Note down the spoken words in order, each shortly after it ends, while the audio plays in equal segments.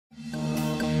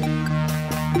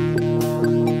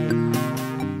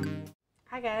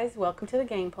guys, welcome to the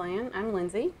Game Plan. I'm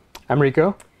Lindsay. I'm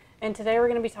Rico. And today we're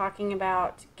going to be talking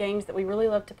about games that we really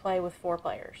love to play with 4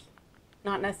 players.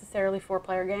 Not necessarily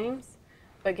 4-player games,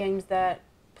 but games that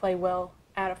play well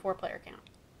at a 4-player count.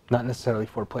 Not necessarily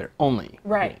 4-player only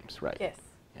games, right? Yes.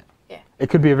 Yeah. It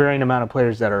could be a varying amount of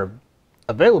players that are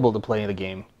available to play the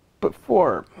game, but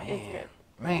 4,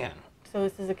 man. So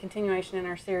this is a continuation in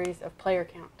our series of player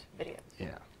count videos.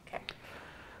 Yeah. Okay.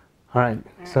 All right.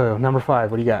 So number 5,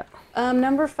 what do you got?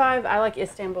 Number 5, I like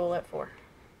Istanbul at 4.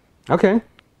 Okay.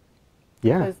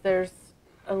 Yeah. Because there's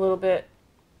a little bit.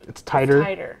 It's tighter. It's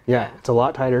tighter. Yeah, it's a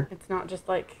lot tighter. It's not just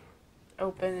like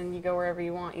open and you go wherever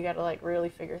you want. You got to like really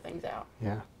figure things out.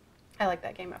 Yeah. I like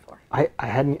that game at 4.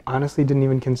 I honestly didn't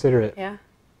even consider it. Yeah.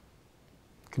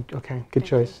 Good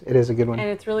choice. It is a good one. And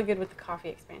it's really good with the coffee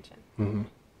expansion. Mm-hmm.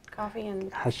 Coffee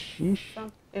and hashish.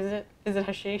 Is it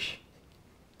hashish?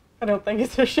 I don't think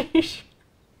it's hashish.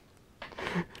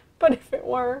 But if it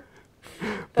were,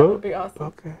 that would be awesome.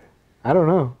 Okay. I don't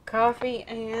know. Coffee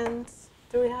and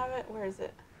do we have it? Where is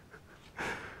it?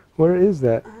 Where is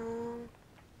that?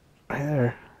 Right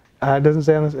there. It doesn't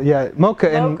say on this. Yeah,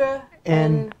 mocha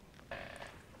and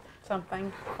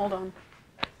something. Hold on.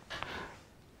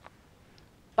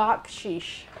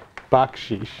 Bakshish.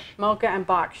 Bakshish. Mocha and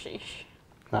bakshish.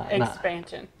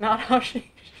 Expansion, not hashish.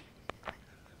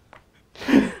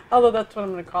 Although that's what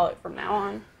I'm going to call it from now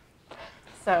on.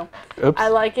 So, I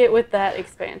like it with that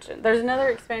expansion. There's another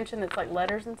expansion that's like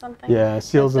letters and something. Yeah,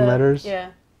 seals and letters.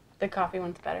 Yeah, the coffee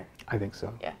one's better. I think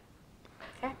so. Yeah.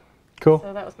 Okay. Cool.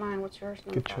 So that was mine. What's yours?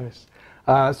 Good choice.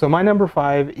 So my number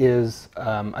 5 is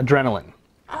Adrenaline.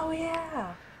 Oh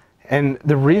yeah. And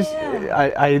the reason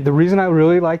the reason I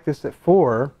really like this at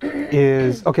 4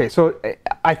 is so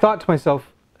I thought to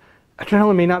myself,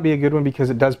 Adrenaline may not be a good one because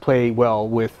it does play well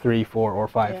with 3, 4, or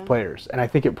 5 players, and I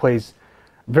think it plays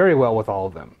very well with all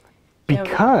of them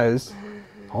because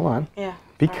hold on. Yeah.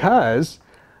 Because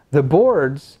the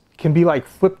boards can be like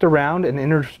flipped around and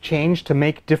interchanged to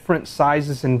make different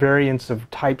sizes and variants of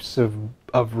types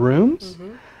of rooms.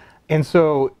 Mm-hmm. And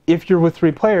so if you're with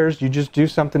 3 players, you just do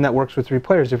something that works with 3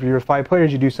 players. If you're with 5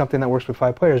 players, you do something that works with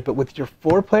 5 players. But with your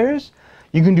 4 players,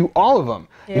 you can do all of them.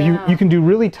 Yeah. You can do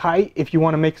really tight if you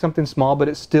want to make something small, but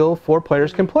it's still 4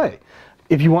 players can play.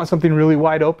 If you want something really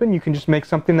wide open, you can just make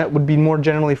something that would be more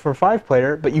generally for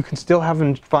 5-player, but you can still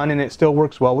have fun and it still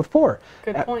works well with 4.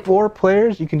 Good point. At 4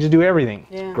 players, you can just do everything.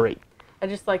 Yeah. It's great. I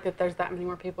just like that there's that many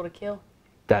more people to kill.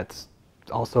 That's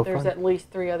also fun. There's at least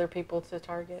 3 other people to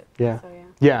target. Yeah. So,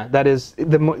 yeah, that is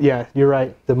you're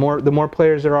right. The more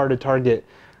players there are to target,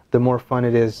 the more fun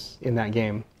it is in that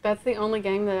game. That's the only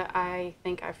game that I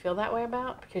think I feel that way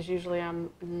about because usually I'm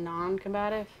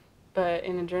non-combative, but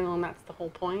in Adrenaline that's the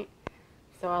whole point.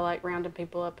 So I like rounding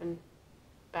people up and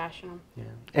bashing them. Yeah.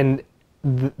 And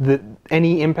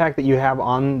any impact that you have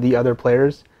on the other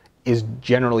players is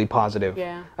generally positive.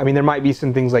 Yeah. I mean, there might be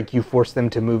some things like you force them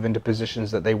to move into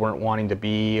positions that they weren't wanting to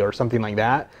be or something like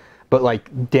that. But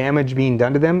like damage being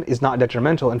done to them is not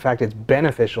detrimental. In fact, it's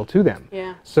beneficial to them.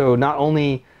 Yeah. So not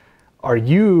only are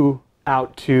you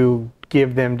out to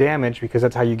give them damage because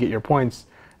that's how you get your points,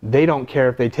 they don't care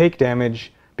if they take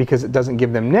damage because it doesn't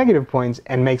give them negative points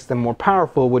and makes them more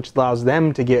powerful, which allows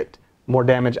them to get more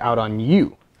damage out on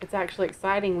you. It's actually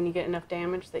exciting when you get enough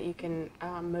damage that you can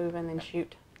move and then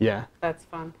shoot. Yeah. That's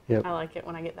fun. Yep. I like it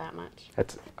when I get that much.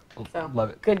 Love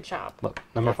it. Good job. Love it.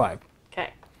 Number 5.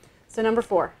 Okay. So number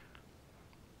 4,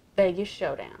 Vegas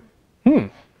Showdown.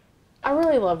 I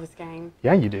really love this game.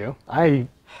 Yeah, you do.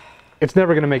 It's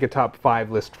never going to make a top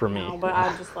 5 list for me. No, but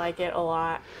I just like it a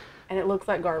lot. And it looks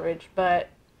like garbage, but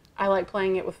I like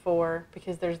playing it with 4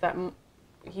 because there's that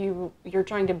you're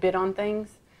trying to bid on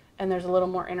things and there's a little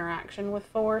more interaction with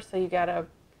 4, so you got to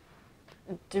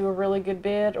do a really good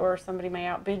bid or somebody may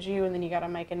outbid you and then you got to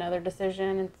make another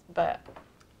decision, but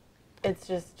it's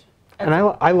just and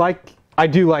I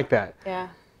do like that. Yeah.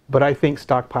 But I think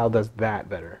Stockpile does that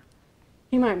better.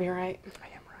 You might be right. I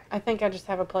am right. I think I just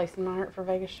have a place in my heart for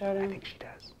Vegas Showdown. I think she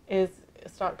does. Is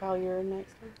Stockpile your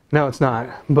next one? No, it's not.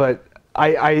 But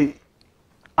I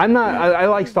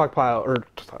like Stockpile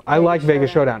I like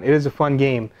Vegas Showdown. It is a fun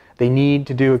game. They need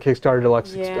to do a Kickstarter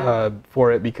Deluxe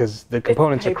for it because the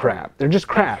components are crap. They're just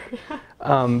crap.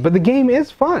 But the game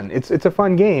is fun. It's a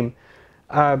fun game.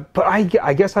 But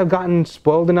I guess I've gotten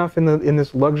spoiled enough in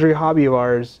this luxury hobby of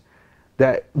ours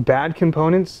that bad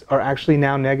components are actually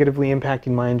now negatively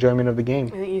impacting my enjoyment of the game.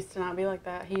 And it used to not be like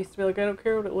that. He used to be like, I don't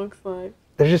care what it looks like.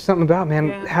 There's just something about,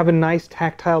 having nice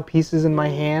tactile pieces in my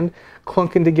hand,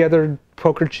 clunking together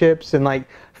poker chips and like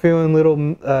feeling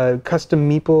little custom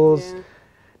meeples.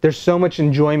 there's so much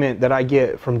enjoyment that I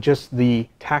get from just the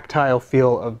tactile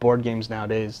feel of board games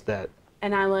nowadays that.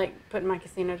 And I like putting my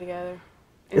casino together.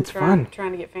 And It's fun.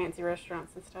 Trying to get fancy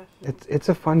restaurants and stuff. It's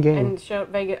a fun game. And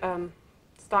Vegas,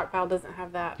 Stockpile doesn't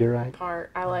have that You're right.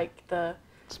 part. I like the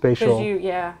Spatial.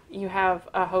 Because you have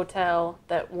a hotel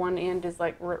that one end is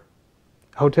like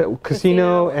Hotel,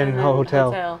 casino, and then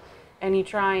hotel. And you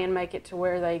try and make it to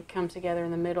where they come together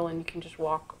in the middle and you can just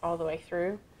walk all the way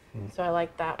through. So I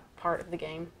like that part of the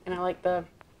game. And I like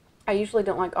I usually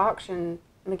don't like auction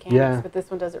mechanics, but this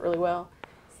one does it really well.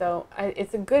 So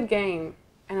it's a good game,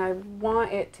 and I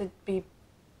want it to be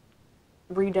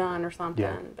redone or something.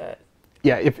 Yeah. But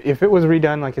yeah, if it was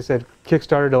redone, like I said,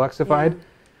 Kickstarter Deluxified,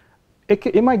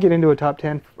 it might get into a top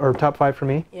 10 or top 5 for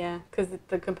me. Yeah, because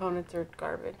the components are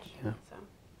garbage. Yeah. So,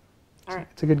 all right.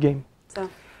 It's a good game. So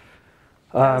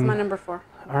that was my number 4.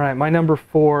 All right, my number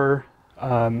 4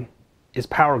 is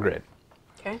Power Grid.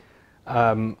 Okay.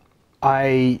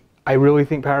 I really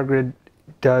think Power Grid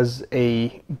does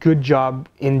a good job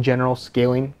in general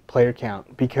scaling player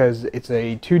count because it's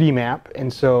a 2D map,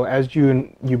 and so as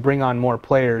you bring on more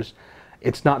players,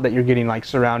 it's not that you're getting like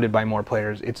surrounded by more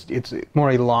players. It's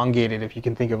more elongated. If you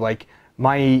can think of like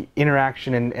my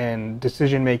interaction and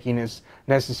decision making is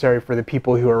necessary for the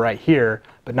people who are right here,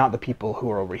 but not the people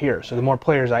who are over here. So the more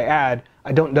players I add,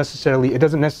 it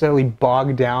doesn't necessarily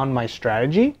bog down my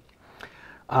strategy.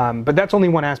 But that's only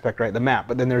one aspect, right? The map.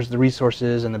 But then there's the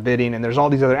resources and the bidding, and there's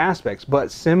all these other aspects.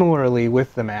 But similarly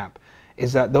with the map,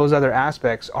 is that those other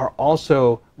aspects are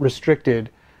also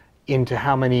restricted into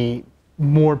how many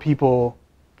more people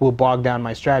will bog down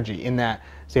my strategy. In that,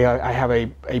 say I have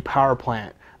a power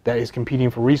plant that is competing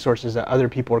for resources that other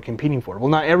people are competing for. Well,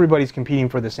 not everybody's competing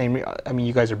for the same. I mean,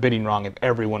 you guys are bidding wrong if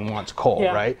everyone wants coal,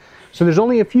 right? So there's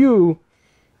only a few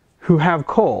who have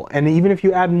coal, and even if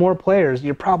you add more players,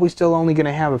 you're probably still only going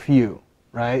to have a few,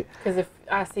 right? Because if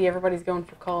I see everybody's going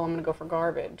for coal, I'm going to go for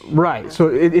garbage. Right. So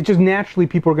it just naturally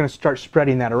people are going to start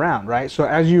spreading that around, right? So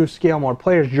as you scale more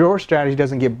players, your strategy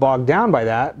doesn't get bogged down by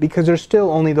that because there's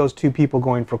still only those 2 people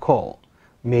going for coal,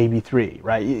 maybe 3,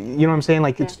 right? You know what I'm saying?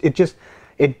 Like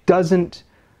it doesn't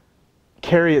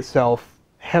carry itself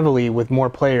heavily with more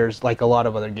players like a lot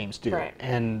of other games do. Right.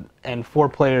 And 4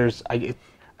 players, I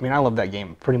mean, I love that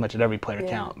game pretty much at every player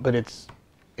count, but it's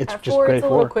at just 4, great. it's a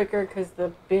little quicker because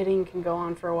the bidding can go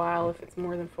on for a while if it's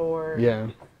more than 4. Yeah.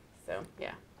 So,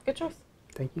 yeah. Good choice.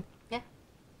 Thank you. Yeah.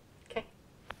 Okay.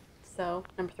 So,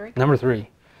 number 3? Number 3.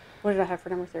 What did I have for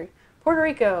number 3? Puerto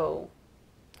Rico.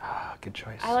 Ah, good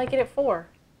choice. I like it at 4.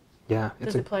 Yeah.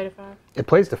 Does it play to 5? It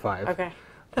plays to 5. Okay.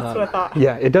 That's what I thought.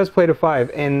 Yeah, it does play to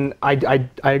 5, and I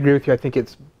agree with you. I think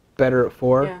it's better at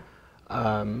 4.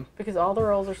 Yeah. Because all the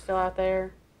rolls are still out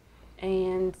there,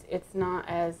 and it's not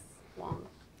as long.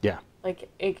 Yeah. Like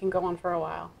it can go on for a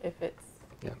while if it's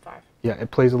 5. Yeah,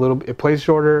 it plays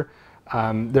shorter.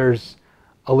 There's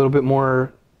a little bit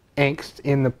more angst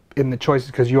in the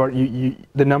choices because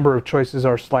the number of choices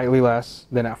are slightly less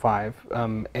than at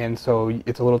 5, and so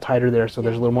it's a little tighter there. So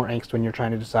there's a little more angst when you're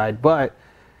trying to decide, but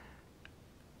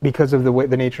because of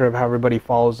the nature of how everybody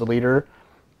follows the leader,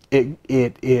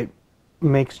 it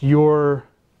makes your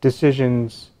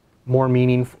decisions more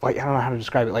meaningful. Like, I don't know how to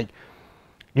describe it. Like,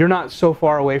 you're not so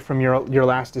far away from your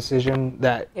last decision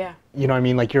that you know what I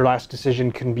mean. Like, your last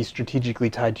decision can be strategically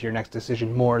tied to your next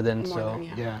decision more than.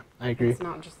 Yeah, I agree. It's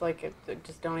not just like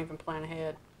just don't even plan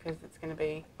ahead because it's going to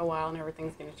be a while and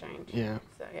everything's going to change. Yeah.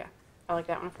 So yeah, I like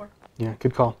that one at 4. Yeah,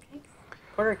 good call. Thanks.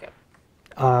 Puerto Rico.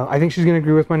 I think she's going to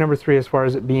agree with my number 3 as far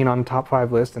as it being on the top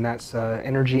 5 list, and that's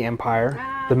Energy Empire,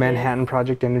 the Manhattan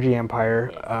Project Energy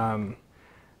Empire. Yes.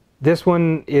 This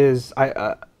one is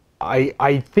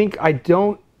I think I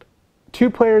don't. 2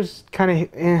 players kind of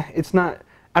it's not.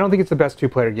 I don't think it's the best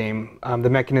 2-player game. The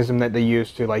mechanism that they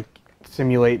use to like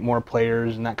simulate more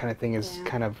players and that kind of thing is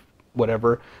kind of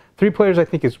whatever. 3 players I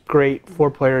think is great.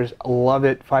 4 players love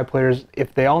it. 5 players,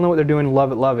 if they all know what they're doing,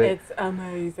 love it. It's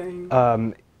amazing.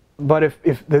 But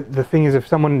if the thing is, if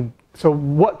someone, so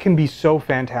what can be so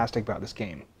fantastic about this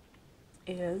game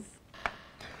is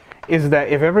that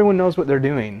if everyone knows what they're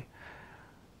doing,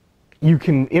 you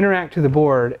can interact to the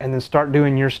board and then start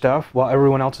doing your stuff while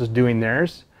everyone else is doing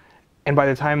theirs. And by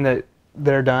the time that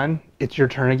they're done, it's your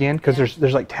turn again because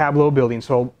there's like tableau building.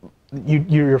 So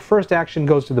your first action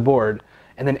goes to the board,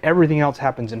 and then everything else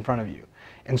happens in front of you.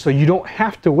 And so you don't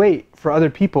have to wait for other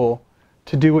people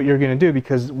to do what you're going to do,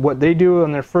 because what they do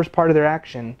on their first part of their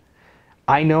action,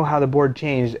 I know how the board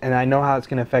changed and I know how it's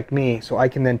going to affect me, so I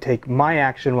can then take my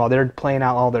action while they're playing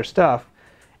out all their stuff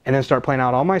and then start playing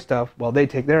out all my stuff while they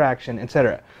take their action,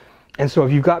 etc. And so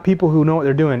if you've got people who know what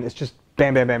they're doing, it's just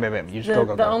bam, bam, bam, bam, bam. You just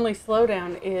go. The only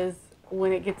slowdown is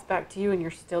when it gets back to you and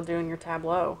you're still doing your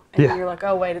tableau, and Yeah. you're like,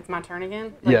 oh wait, it's my turn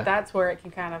again. Like, Yeah. that's where it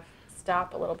can kind of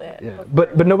stop a little bit. Yeah.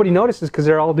 But nobody notices because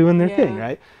they're all doing their thing,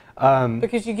 Yeah. right?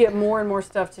 Because you get more and more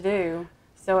stuff to do,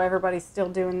 so everybody's still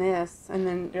doing this, and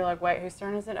then you're like, wait, whose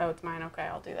turn is it? Oh, it's mine. Okay,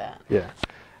 I'll do that. Yeah.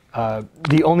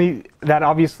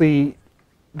 Obviously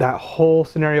that whole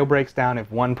scenario breaks down if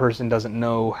one person doesn't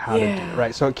know how to do it,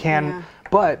 right? So it can, Yeah.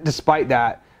 but despite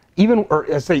that, even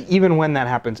when that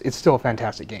happens, it's still a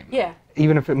fantastic game. Yeah.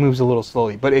 Even if it moves a little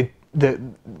slowly, but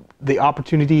the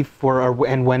opportunity for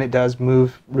and when it does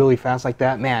move really fast like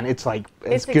that, man, it's like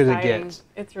as good as it gets.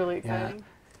 It's really exciting.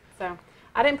 So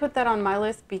I didn't put that on my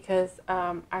list because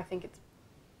I think it's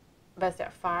best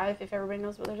at 5 if everybody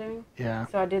knows what they're doing. Yeah.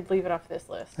 So I did leave it off this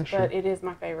list, Sure. but it is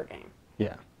my favorite game.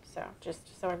 Yeah. So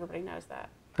just so everybody knows that.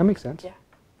 That makes sense. Yeah.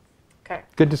 Okay.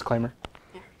 Good disclaimer.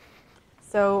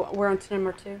 So we're on to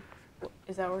number 2.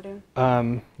 Is that what we're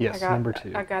doing? Yes, number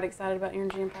 2. I got excited about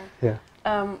Energy Empire.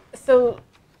 Yeah. So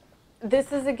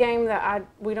this is a game that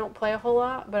we don't play a whole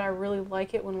lot, but I really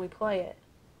like it when we play it,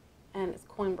 and it's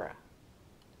Coimbra.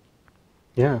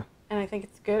 Yeah. And I think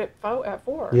it's good at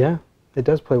 4. Yeah, it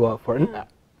does play well at 4. Yeah.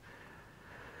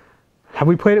 Have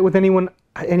we played it with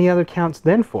any other counts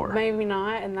than 4? Maybe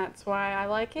not, and that's why I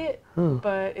like it.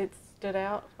 But it stood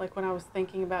out, like when I was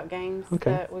thinking about games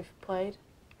that we've played.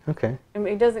 Okay. I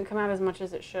mean, it doesn't come out as much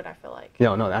as it should, I feel like.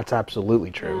 No, that's absolutely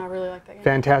true. And I really like that game.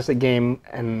 Fantastic game,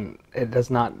 and it does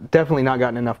definitely not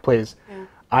gotten enough plays. Yeah.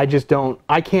 I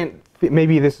can't,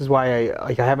 maybe this is why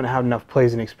I haven't had enough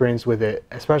plays and experience with it,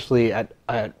 especially at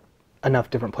enough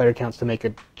different player counts to make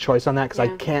a choice on that,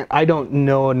 because I don't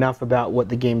know enough about what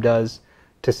the game does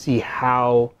to see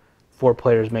how 4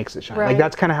 players makes it shine. Right. Like,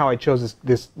 that's kind of how I chose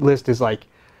this list, is like,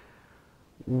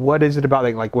 what is it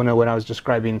about, like when I was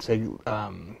describing, say,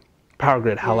 Power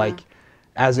Grid, how like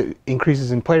as it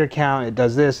increases in player count, it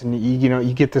does this, and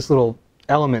you get this little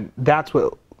element. That's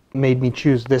what made me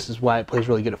choose this, is why it plays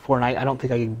really good at 4, and I don't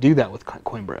think I can do that with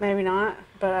Coimbra. Maybe not,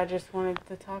 but I just wanted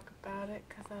to talk about it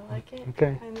because I like it.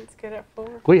 Okay. And it's good at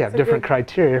 4. We have different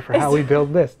criteria for how we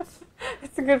build lists.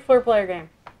 It's a good 4-player game.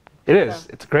 It is. So.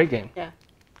 It's a great game. Yeah.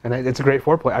 And it's a great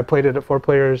 4-player. I played it at 4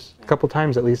 players a couple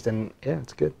times at least, and yeah,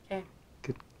 it's good. Yeah.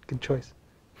 Good choice.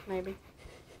 Maybe.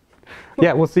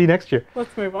 Yeah, we'll see you next year.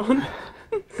 Let's move on.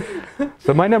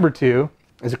 So my number 2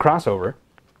 is a crossover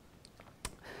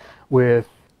with,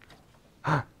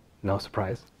 no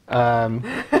surprise. Who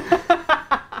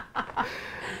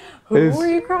were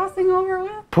you crossing over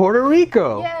with? Puerto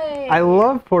Rico. Yay! I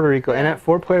love Puerto Rico, and at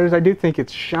 4 players, I do think it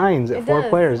shines at It 4 does.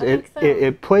 players. I think so.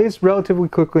 It plays relatively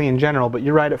quickly in general, but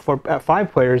you're right, at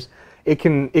 5 players, it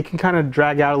can kind of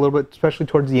drag out a little bit, especially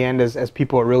towards the end as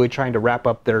people are really trying to wrap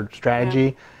up their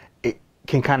strategy. It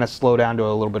can kind of slow down to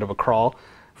a little bit of a crawl.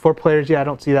 4 players, I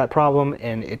don't see that problem,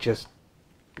 and it just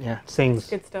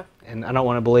sings. Good stuff. And I don't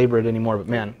want to belabor it anymore, but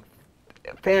man,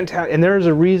 fantastic. And there's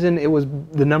a reason it was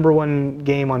the #1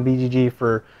 game on BGG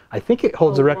for, I think it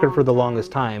holds the record for the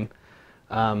longest time.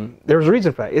 There's a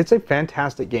reason for that. It's a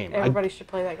fantastic game. Everybody should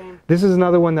play that game. This is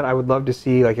another one that I would love to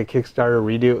see, like a Kickstarter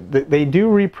redo. They do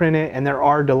reprint it, and there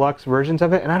are deluxe versions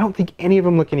of it, and I don't think any of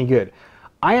them look any good.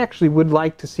 I actually would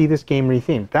like to see this game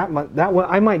rethemed. That one,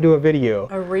 I might do a video.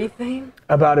 A retheme?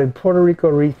 About a Puerto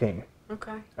Rico retheme.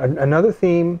 Okay. Another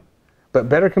theme, but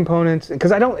better components.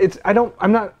 Because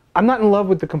I'm not in love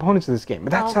with the components of this game,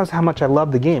 but that's how much I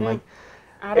love the game. Like,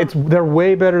 they're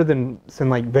way better than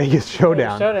like Vegas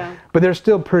Showdown. But they're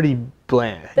still pretty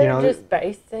bland. They're just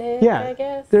basic, I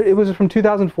guess. It was from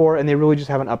 2004, and they really just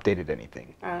haven't updated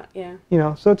anything.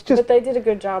 Yeah. So it's just. But they did a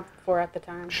good job for at the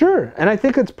time. Sure, and I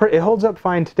think it holds up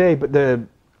fine today, but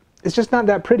it's just not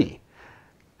that pretty.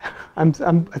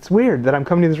 It's weird that I'm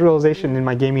coming to this realization in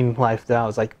my gaming life that I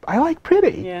was like, I like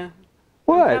pretty. Yeah.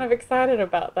 What? I'm kind of excited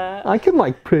about that. I can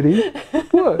like pretty.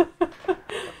 What?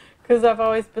 Because I've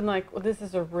always been like, well, this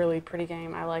is a really pretty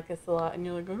game. I like this a lot. And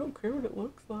you're like, I don't care what it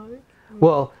looks like.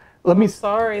 Well,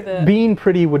 sorry that being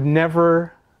pretty would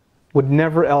never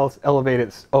else elevate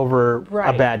it over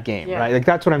a bad game, right? Like,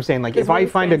 that's what I'm saying. Like, if I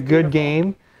find a good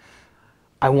game,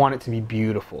 I want it to be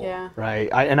beautiful, right?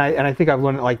 I think I've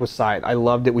learned it, like with Scythe. I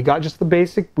loved it. We got just the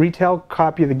basic retail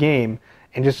copy of the game,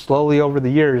 and just slowly over the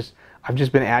years, I've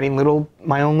just been adding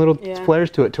my own little flares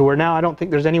to it, to where now I don't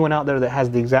think there's anyone out there that has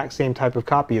the exact same type of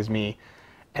copy as me,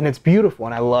 and it's beautiful,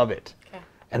 and I love it. Okay.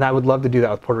 And I would love to do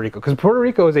that with Puerto Rico, because Puerto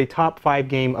Rico is a top 5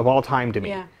 game of all time to me.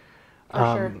 Yeah, for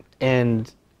sure.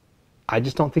 And I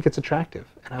just don't think it's attractive,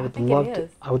 and I would love to.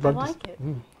 I would love to. I like it.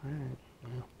 All right.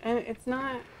 And it's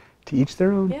not. To each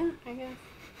their own. Yeah, I guess.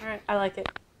 All right, I like it.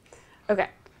 Okay,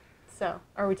 so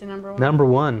are we to number 1? Number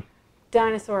 1.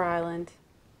 Dinosaur Island.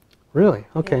 Really?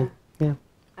 Okay. Yeah.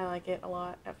 I like it a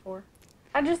lot at 4.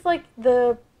 I just like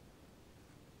the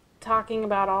talking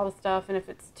about all the stuff, and if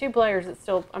it's 2 players, it's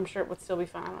still, I'm sure it would still be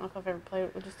fun. I don't know if I've ever played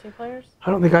it with just 2 players.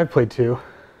 I don't think I've played 2,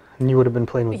 and you would have been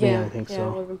playing with me, I think yeah, so. I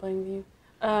would have been playing with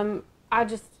you.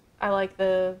 I like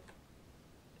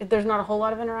there's not a whole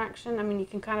lot of interaction. I mean, you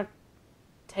can kind of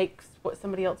take what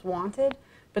somebody else wanted,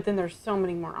 but then there's so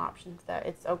many more options that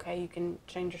it's okay. You can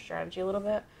change your strategy a little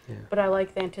bit. Yeah. But I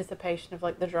like the anticipation of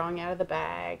like the drawing out of the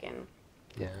bag and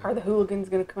Yeah. are the hooligans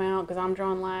going to come out because I'm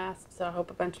drawn last, so I hope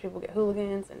a bunch of people get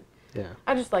hooligans. And Yeah.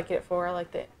 I just like it at 4. I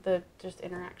like the just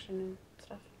interaction and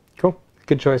stuff. Cool.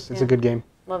 Good choice. It's a good game.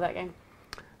 Love that game.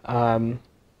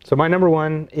 So my number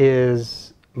 1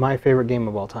 is my favorite game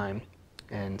of all time,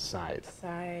 and Scythe.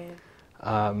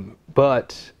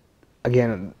 But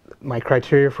again, my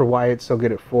criteria for why it's so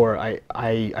good at 4,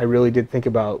 I really did think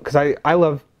about, because I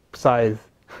love Scythe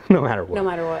no matter what. No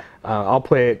matter what. I'll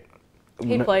play it.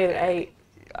 He'd play it at 8.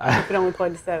 If it only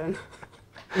played to 7.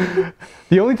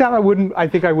 The only time I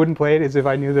think I wouldn't play it is if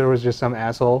I knew there was just some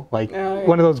asshole, like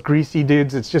one of those greasy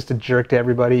dudes that's just a jerk to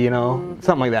everybody, you know,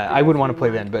 something like that. I wouldn't want to play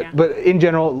then, but in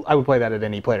general, I would play that at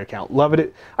any player count. Loved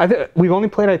it. We've only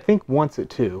played, I think, once at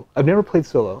 2. I've never played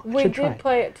solo. We did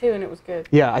play it too, and it was good.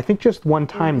 Yeah, I think just one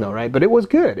time though, right? But it was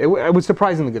good. It was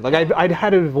surprisingly good. Like I'd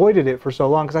had avoided it for so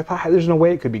long because I thought there's no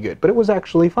way it could be good, but it was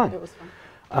actually fun. It was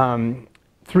fun.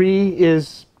 3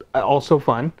 is also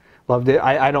fun. Loved it.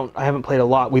 I haven't played a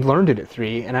lot. We learned it at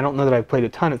 3, and I don't know that I've played a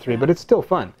ton at 3, but it's still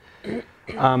fun.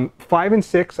 5 and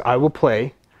 6 I will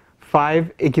play.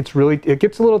 5 it gets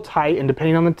a little tight, and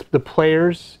depending on the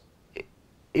players,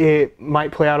 it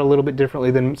might play out a little bit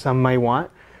differently than some may want.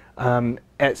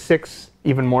 At 6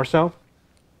 even more so.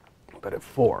 But at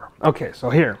 4, okay. So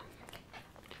here,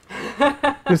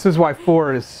 this is why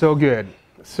 4 is so good.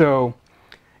 So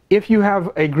if you have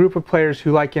a group of players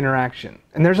who like interaction,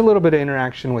 and there's a little bit of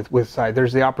interaction with Scythe,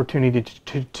 there's the opportunity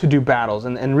to do battles,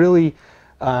 and really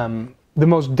the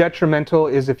most detrimental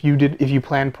is if you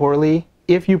plan poorly.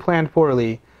 If you planned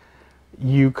poorly,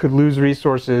 you could lose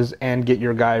resources and get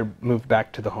your guy moved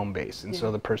back to the home base, and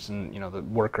so the person, the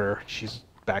worker, she's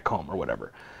back home or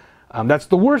whatever. That's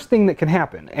the worst thing that can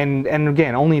happen, and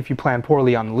again, only if you plan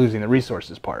poorly on losing the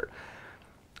resources part.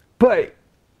 But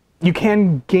you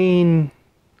can gain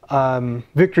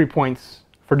victory points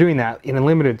for doing that in a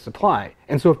limited supply.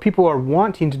 And so if people are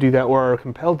wanting to do that or are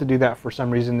compelled to do that for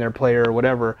some reason, their player or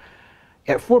whatever,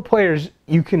 at 4 players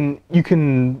you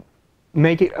can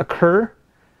make it occur.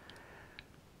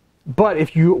 But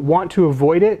if you want to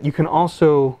avoid it, you can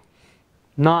also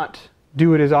not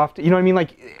do it as often. You know what I mean?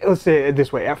 Like, let's say it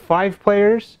this way. At 5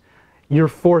 players, you're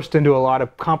forced into a lot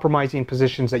of compromising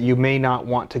positions that you may not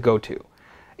want to go to.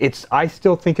 I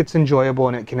still think it's enjoyable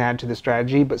and it can add to the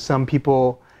strategy, but some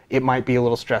people, it might be a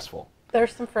little stressful.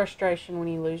 There's some frustration when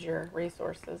you lose your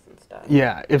resources and stuff.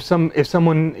 Yeah, if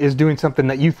someone is doing something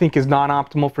that you think is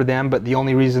non-optimal for them, but the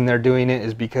only reason they're doing it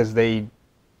is because they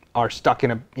are stuck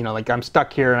in like I'm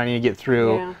stuck here and I need to get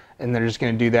through, and they're just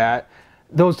going to do that.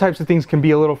 Those types of things can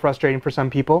be a little frustrating for some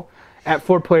people. At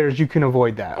 4 players, you can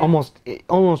avoid that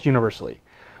almost universally.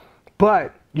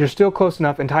 But you're still close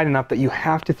enough and tight enough that you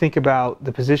have to think about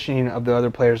the positioning of the other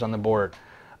players on the board.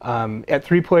 At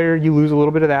 3 player, you lose a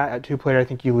little bit of that. At 2 player, I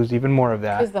think you lose even more of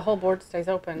that. Because the whole board stays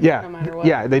open no matter what.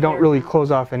 Yeah, they don't really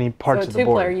close off any parts of the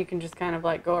board. So at 2 player, you can just kind of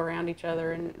like go around each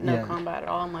other and no combat at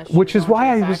all unless you Which is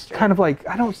why I was kind of like,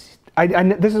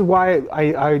 this is why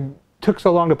I took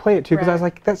so long to play it too, because I was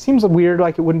like, that seems weird,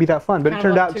 like it wouldn't be that fun. But it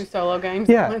turned out 2 solo games.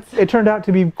 Yeah, it turned out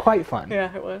to be quite fun.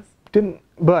 Yeah, it was.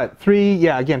 But 3,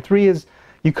 again, 3 is,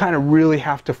 you kind of really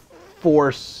have to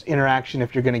force interaction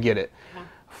if you're going to get it. Yeah.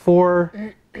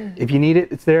 4, if you need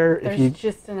it, it's there. There's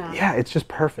just enough. Yeah, it's just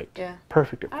perfect. Yeah.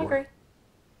 Perfect at 4. I agree.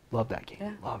 Love that game.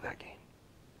 Yeah. Love that game.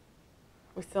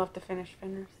 We still have to finish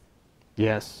Fenris.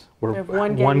 Yes. We have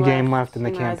one game left in the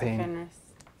campaign. Fenris,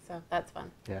 so that's fun.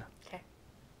 Yeah. Okay.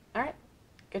 All right.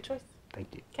 Good choice.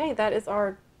 Thank you. Okay, that is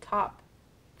our top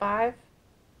 5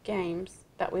 games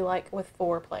that we like with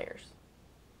 4 players.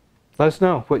 Let us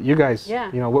know what you guys,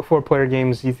 what 4-player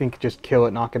games you think just kill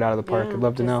it, knock it out of the park. I'd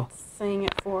love to know. Seeing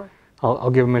it 4.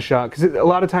 I'll give them a shot, because a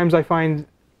lot of times I find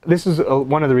this is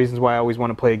one of the reasons why I always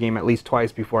want to play a game at least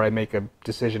twice before I make a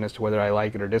decision as to whether I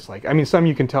like it or dislike it. I mean, some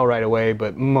you can tell right away,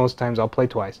 but most times I'll play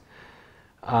twice.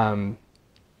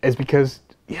 Is because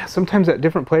sometimes at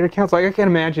different player counts, like I can't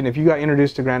imagine if you got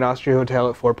introduced to Grand Austria Hotel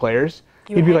at 4 players,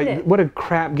 you'd be like, what a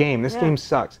crap game! This game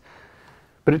sucks.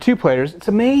 But at 2 players, it's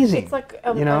amazing. It's like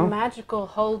a magical,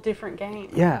 whole different game.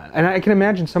 Yeah, and I can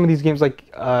imagine some of these games, like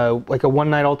a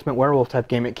one-night Ultimate Werewolf type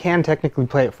game, it can technically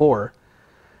play at 4.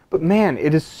 But man,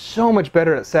 it is so much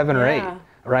better at 7 or 8.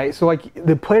 right? So like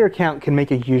the player count can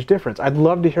make a huge difference. I'd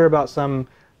love to hear about some,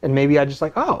 and maybe I just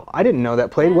like, oh, I didn't know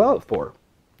that played well at 4.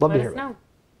 Love to Let hear us about it. know.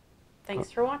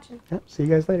 Thanks for watching. Yep, see you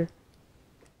guys later.